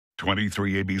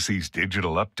23 ABC's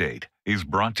digital update is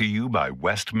brought to you by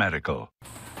West Medical.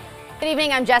 Good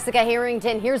evening, I'm Jessica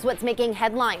Harrington. Here's what's making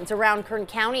headlines around Kern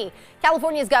County.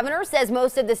 California's governor says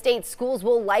most of the state's schools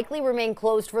will likely remain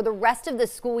closed for the rest of the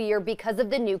school year because of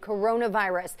the new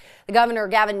coronavirus. The governor,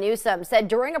 Gavin Newsom, said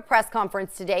during a press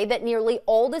conference today that nearly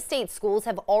all the state's schools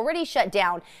have already shut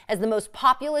down as the most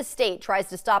populous state tries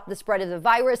to stop the spread of the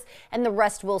virus, and the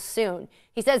rest will soon.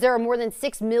 He says there are more than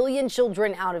 6 million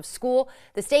children out of school.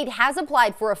 The state has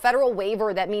applied for a federal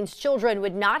waiver that means children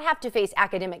would not have to face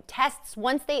academic tests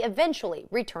once they eventually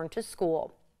return to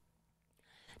school.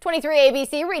 23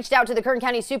 ABC reached out to the Kern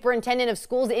County Superintendent of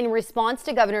Schools in response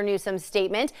to Governor Newsom's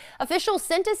statement. Officials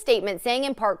sent a statement saying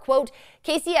in part, quote,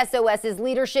 KCSOS's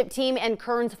leadership team and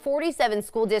Kern's 47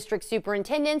 school district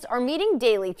superintendents are meeting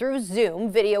daily through Zoom,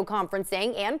 video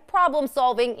conferencing, and problem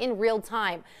solving in real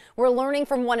time. We're learning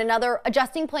from one another,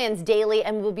 adjusting plans daily,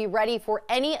 and will be ready for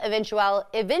any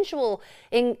eventuality,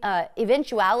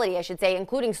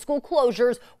 including school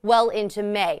closures well into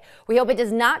May. We hope it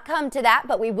does not come to that,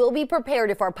 but we will be prepared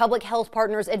if our public health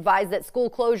partners advise that school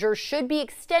closures should be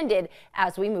extended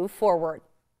as we move forward.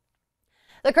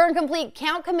 The Kern Complete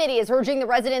Count Committee is urging the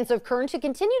residents of Kern to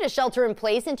continue to shelter in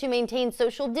place and to maintain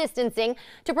social distancing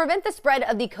to prevent the spread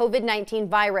of the COVID-19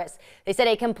 virus. They said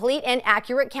a complete and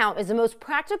accurate count is the most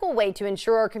practical way to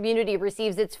ensure our community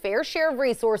receives its fair share of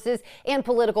resources and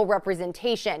political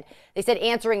representation. They said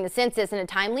answering the census in a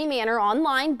timely manner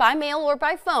online, by mail, or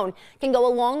by phone can go a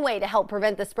long way to help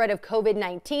prevent the spread of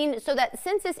COVID-19 so that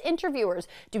census interviewers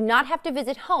do not have to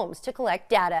visit homes to collect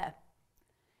data.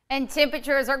 And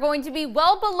temperatures are going to be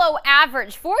well below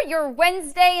average for your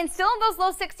Wednesday and still in those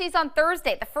low 60s on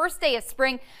Thursday, the first day of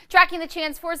spring, tracking the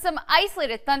chance for some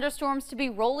isolated thunderstorms to be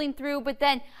rolling through. But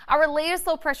then our latest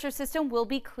low pressure system will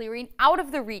be clearing out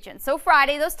of the region. So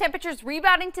Friday, those temperatures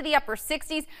rebounding to the upper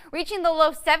 60s, reaching the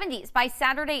low 70s by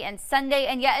Saturday and Sunday.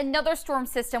 And yet another storm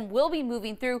system will be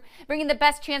moving through, bringing the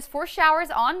best chance for showers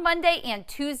on Monday and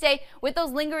Tuesday, with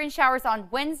those lingering showers on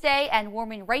Wednesday and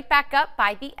warming right back up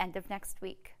by the end of next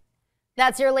week.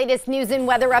 That's your latest news and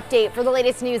weather update. For the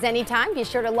latest news anytime, be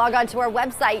sure to log on to our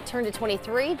website, turn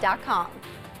to23.com.